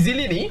 मतलब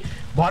इजीली नहीं,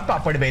 बहुत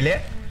पापड़ बेले.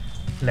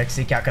 लेट्स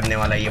सी क्या करने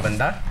वाला है ये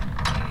बंदा.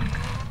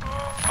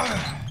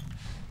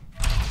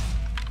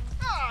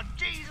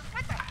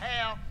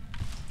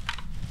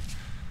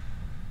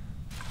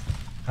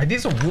 आई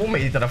थिंक सो वो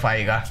मेरी तरफ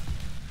आएगा.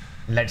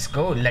 Let's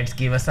go. Let's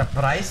give a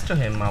surprise to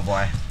him, my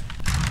boy.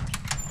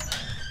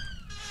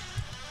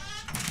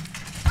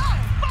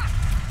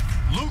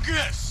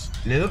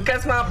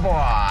 Lucas, my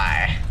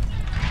boy.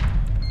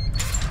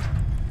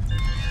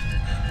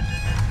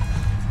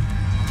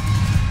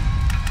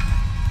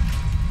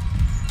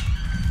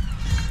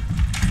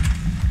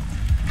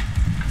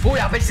 वो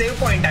यहाँ पे सेव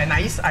पॉइंट है.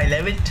 Nice, I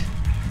love it.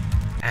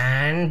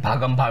 And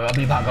भागम भाग.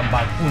 अभी भागम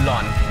भाग फुल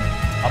ऑन.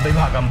 अभी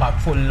भागम भाग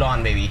full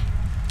on baby.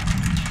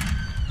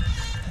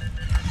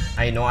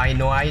 I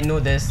know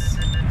this.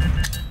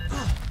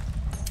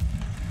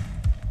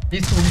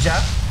 Please टूट जा.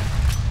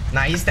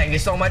 Nice, thank you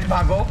so much.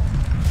 भागो.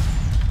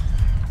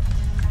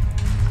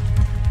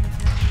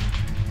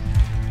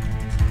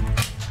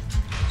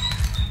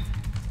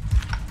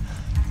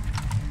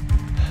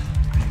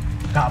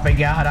 कहाँ पे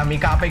गया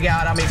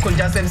हरामी? खुल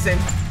जा SIM.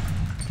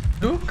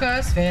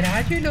 Lucas, where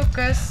are you,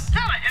 Lucas?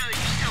 How the hell are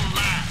you still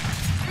alive?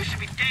 You should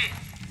be dead.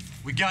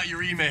 We got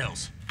your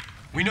emails.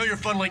 We know you're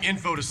funneling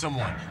info to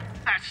someone.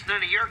 That's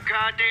none of your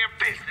goddamn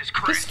business,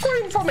 Chris. किसको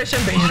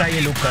information भेज रहा है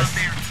ये Lucas?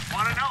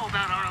 Want to know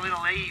about our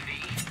little AV?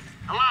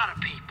 A lot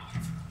of people.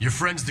 Your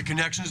friends, the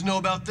connections, know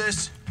about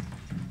this?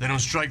 They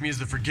don't strike me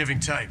as the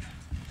forgiving type.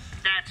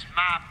 That's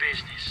my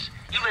business.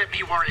 You let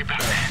me worry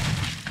about that.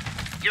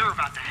 You're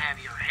about to have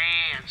your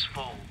hands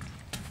full.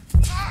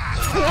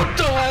 What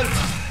the hell?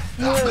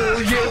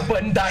 ये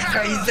बंदा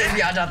कहीं से भी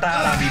आ जाता है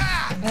हरामी.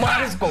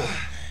 मार इसको.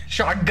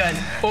 Shotgun.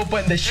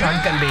 Open the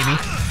shotgun, baby.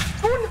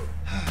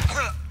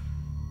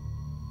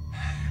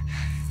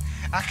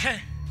 I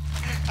can't.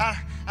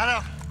 I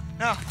don't.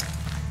 No.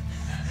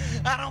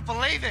 I don't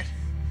believe it.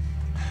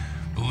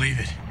 Believe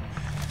it.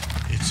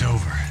 It's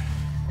over.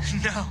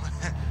 No.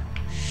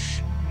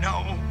 No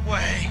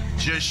way.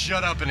 Just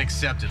shut up and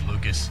accept it,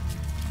 Lucas.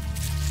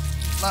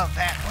 Love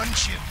that,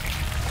 wouldn't you?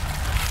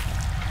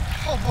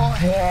 Oh boy.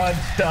 What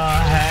the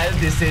hell?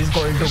 This is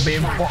going to be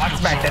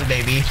boss battle,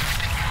 baby.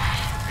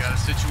 Got a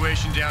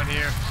situation down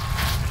here.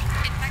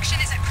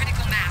 Infection is at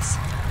critical mass.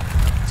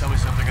 Tell me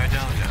something I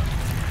don't know.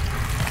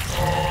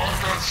 Oh, I've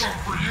got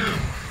something for you.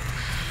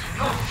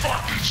 You're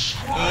fucking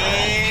squirrel.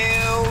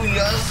 Ew,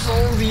 you're so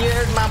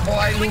weird, my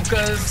boy,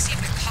 Lucas. Proceed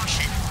with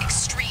caution.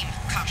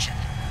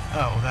 Oh,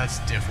 well, that's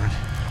different.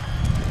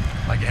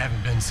 Like it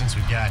haven't been since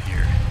we got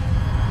here.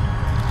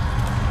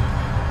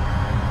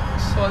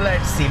 So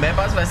let's see. मेरे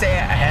पास वैसे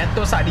है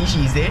तो सारी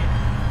चीजें.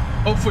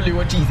 Hopefully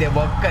वो चीजें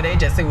work करें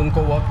जैसे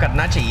उनको वर्क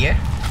करना चाहिए.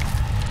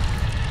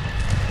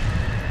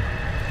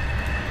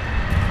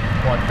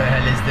 What the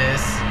hell is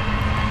this?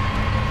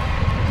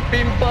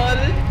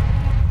 Pimple.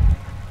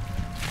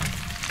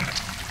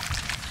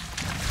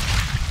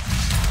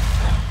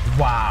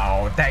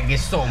 Wow, thank you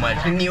so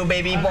much. New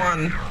baby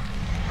one.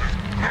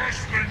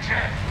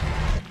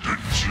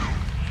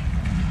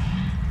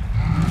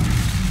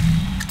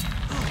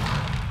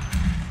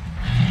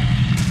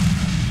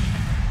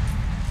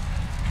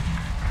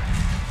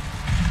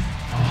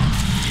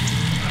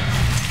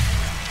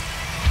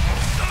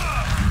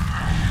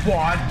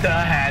 What the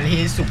hell?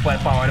 He is super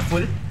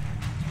powerful.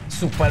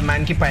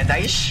 Superman की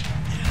पैदाइश.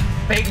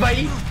 Fake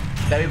भाई.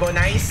 There we go,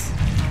 nice.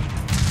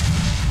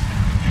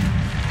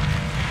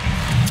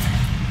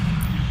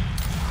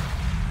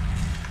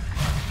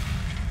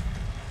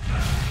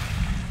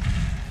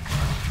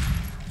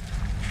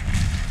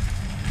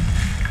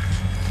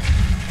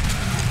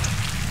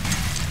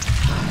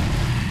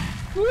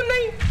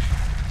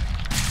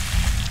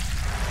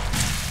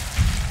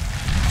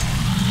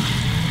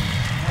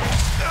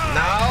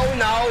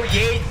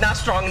 ये इतना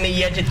स्ट्रांग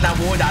नहीं है जितना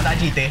वो ज्यादा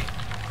जीते.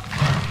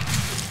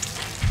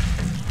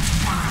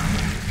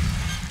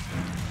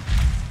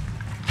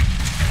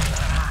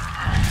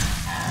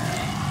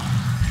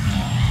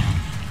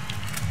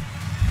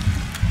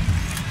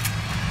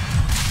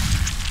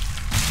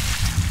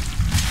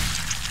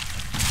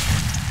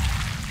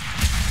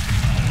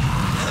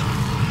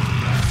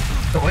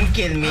 Don't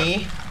kill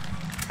me.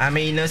 I'm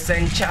an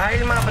innocent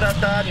child, my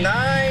brother.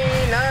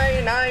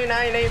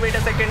 नहीं, wait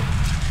a second.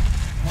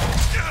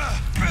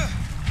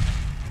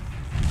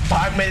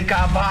 भाग मिल्का,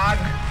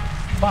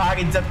 भाग.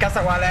 इज्जत का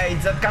सवाल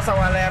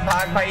है.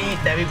 भाग भाई.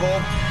 There we go.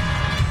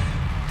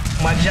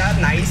 मर जा.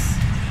 Nice.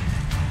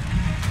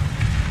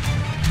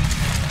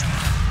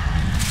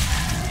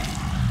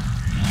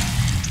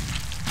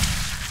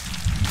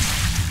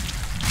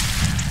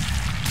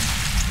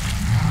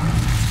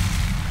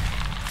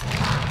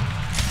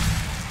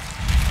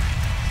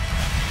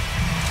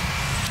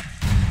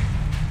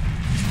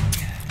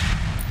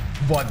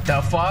 What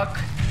the fuck?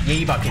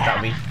 यही बाकी था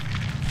अभी.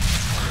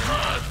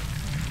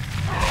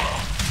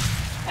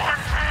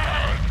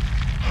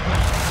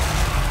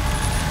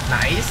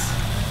 Nice.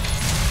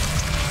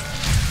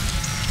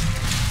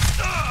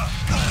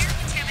 Air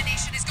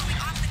contamination is going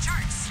off the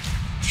charts.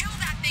 Kill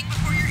that thing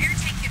before your air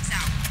tank gives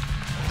out.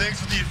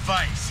 Thanks for the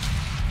advice.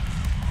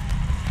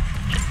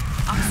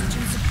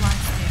 Oxygen supply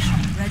station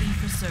ready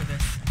for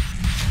service.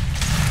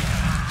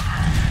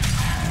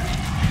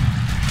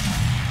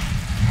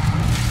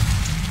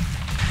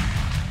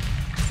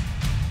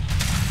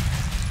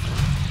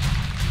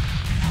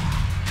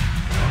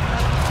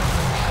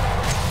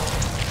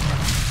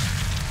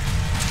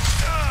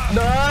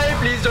 No,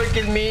 please don't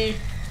kill me.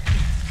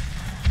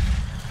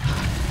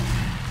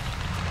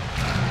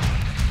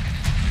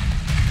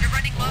 You're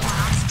running low on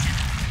oxygen.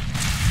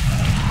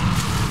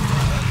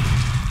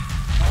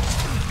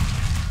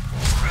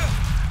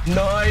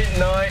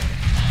 No.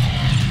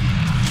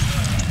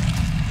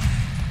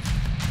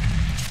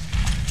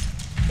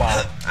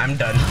 Wow, I'm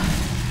done.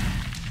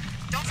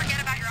 Don't forget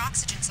about your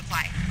oxygen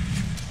supply.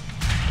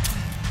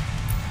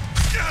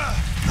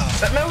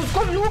 मैं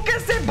उसको लूं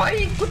कैसे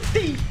भाई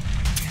कुत्ती?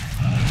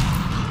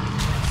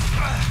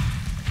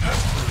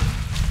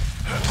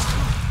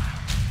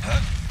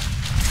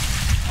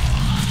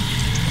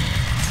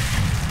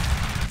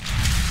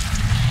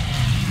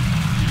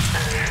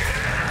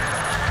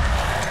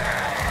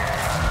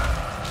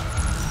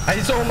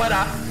 अजी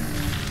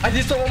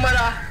सो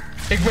मरा.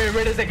 एक minute,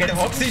 wait a second.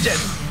 Oxygen.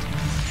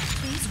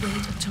 Please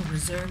wait until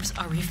reserves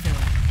are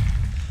refilled.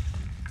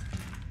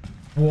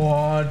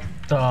 What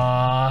the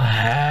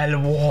hell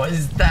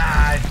was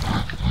that?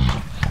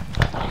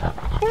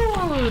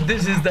 Ooh,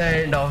 this is the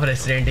end of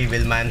Resident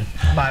Evil, man.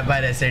 Bye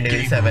bye Resident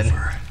Evil 7.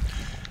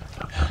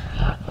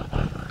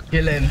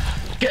 Kill him.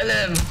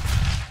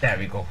 There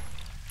we go.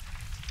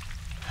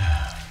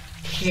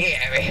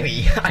 Yeah,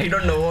 baby. I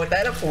don't know what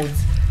that foods.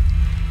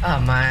 Ah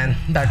man,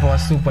 that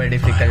was super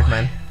difficult,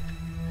 man.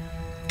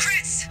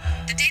 Chris,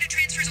 the data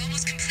transfer is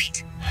almost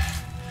complete.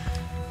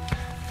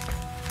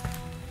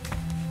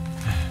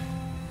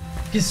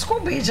 किसको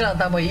भेज रहा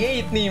था भाई ये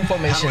इतनी How do I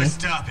information?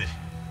 stop it?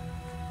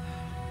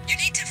 You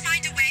need to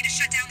find a way to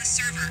shut down the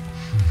server.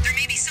 There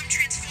may be some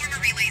transformer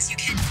relays you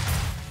can...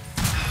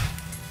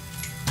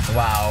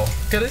 Wow,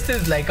 Chris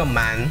is like a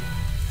man.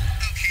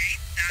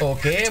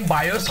 Okay,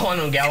 BIOS on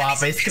हो गया वहाँ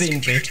पे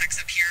screen पे.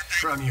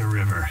 From your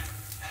river.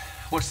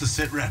 What's the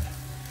sit rep?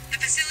 The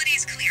facility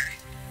is clear.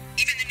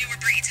 Even the newer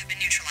breeds have been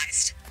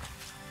neutralized.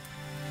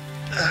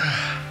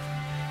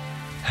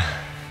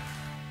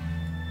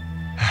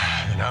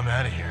 Then I'm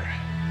out of here.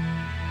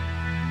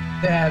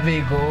 There we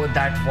go.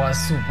 That was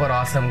super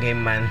awesome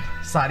game, man.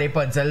 सारे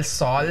puzzles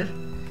solve,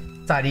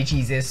 सारी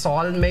चीजें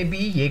solve में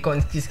भी. ये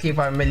कौन किसके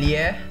पर मिली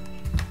है?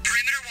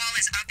 Perimeter wall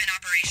is up and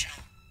operational.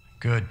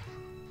 Good.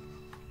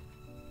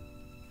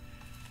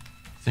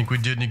 Think we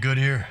did any good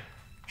here?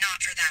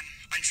 Not for them,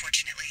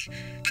 unfortunately.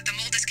 But the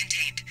mold is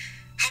contained.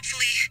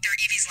 Hopefully, they're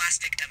Evie's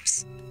last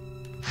victims.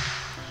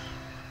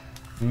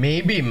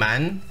 Maybe,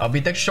 man.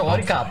 अभी तक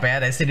sure कहाँ पे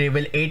है? Resident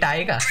Evil 8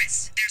 आएगा?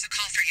 Chris, there's a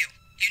call for you.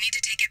 You need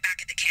to take it back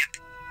at the camp.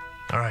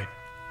 All right.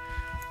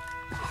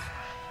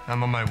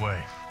 I'm on my way.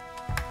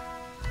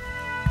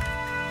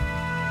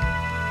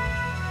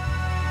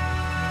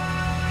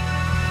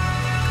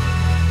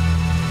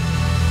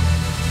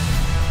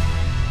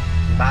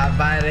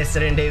 Bye-bye,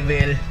 Resident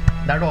Evil.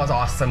 That was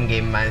awesome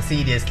game, man.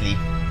 Seriously.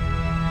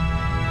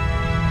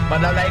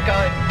 मतलब like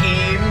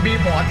game भी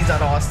बहुत ही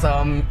ज़्यादा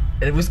awesome.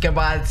 उसके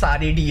बाद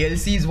सारी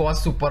DLCs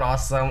was super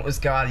awesome.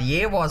 उसके बाद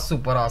ये was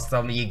super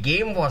awesome. ये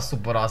game was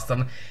super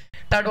awesome.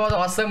 That was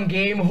awesome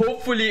game.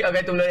 Hopefully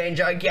अगर तुम लोग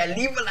enjoy किया,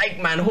 leave a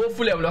like, man.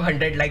 Hopefully हम लोग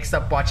 100 likes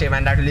तक पहुँचे,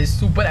 man. That will be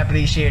super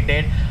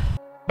appreciated.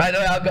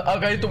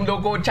 अगर तुम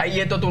लोग को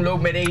चाहिए तो तुम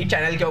लोग मेरे ही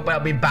चैनल के ऊपर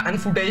अभी बैन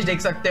फुटेज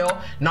देख सकते हो,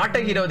 नॉट अ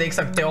हीरो देख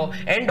सकते हो,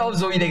 एंड ऑफ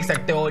जोई देख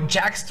सकते हो,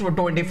 जैक्स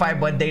 25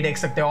 बर्थडे देख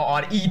सकते हो,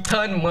 और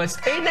ईथन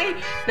मस्ट नहीं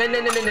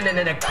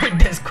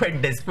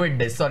quit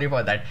this sorry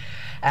for that,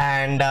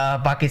 and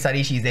बाकी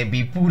सारी चीजें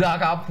भी. पूरा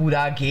का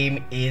पूरा गेम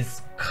इज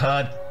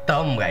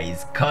खत्म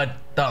गाइस,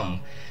 खत्म.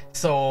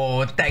 So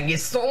thank you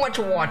so much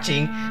for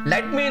watching.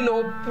 Let me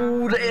know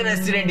पूरे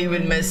Resident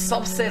Evil में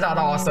सबसे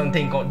ज़्यादा awesome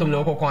thing तुम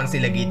लोगों को कौन सी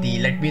लगी थी.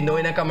 Let me know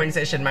in a comment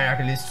section. Man,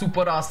 actually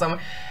super awesome.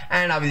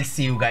 And I will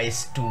see you guys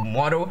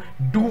tomorrow.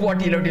 Do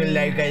what you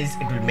like, guys.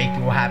 It will make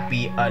you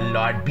happy a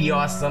lot. Be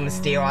awesome,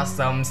 stay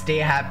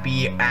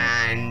happy,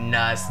 and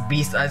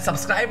be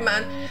subscribe,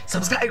 man.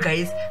 Subscribe,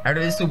 guys. That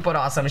will be super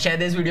awesome. Share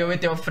this video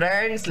with your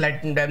friends.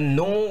 Let them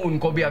know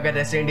उनको भी अगर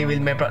Resident Evil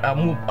में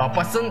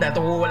पसंद है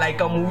तो वो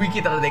like a movie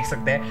की तरह देख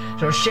सकते हैं.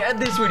 So share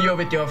this video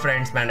with your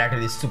friends, man. That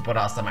will be super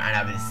awesome, and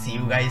I will see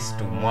you guys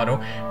tomorrow.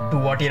 Do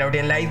what you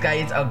like,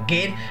 guys,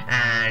 again,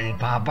 and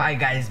bye bye,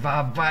 guys.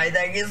 Bye bye.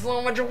 Thank you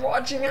so much for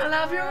watching. I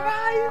love you.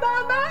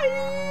 Bye bye.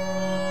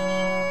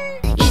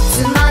 い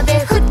つまで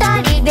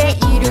二人で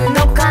いる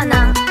のか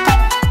な